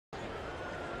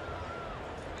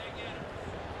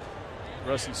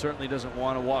Russin certainly doesn't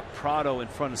want to walk Prado in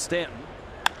front of Stanton.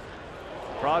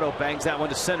 Prado bangs that one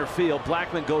to center field.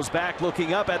 Blackmon goes back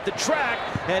looking up at the track,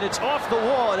 and it's off the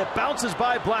wall, and it bounces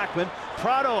by Blackmon.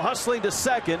 Prado hustling to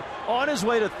second, on his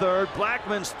way to third.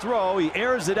 Blackmon's throw, he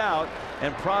airs it out,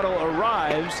 and Prado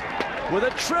arrives with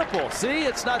a triple. See,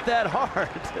 it's not that hard.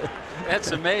 That's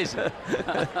amazing.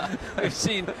 We've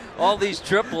seen all these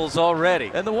triples already.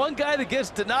 And the one guy that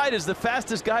gets denied is the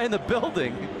fastest guy in the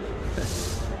building.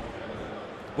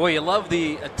 Boy, you love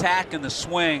the attack and the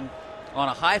swing on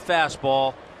a high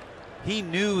fastball. He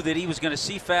knew that he was going to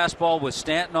see fastball with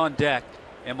Stanton on deck,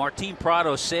 and Martin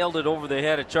Prado sailed it over the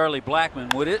head of Charlie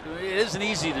Blackmon. It isn't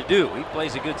easy to do. He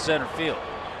plays a good center field.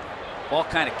 Ball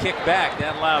kind of kicked back.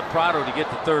 That allowed Prado to get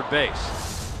to third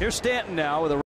base. Here's Stanton now with a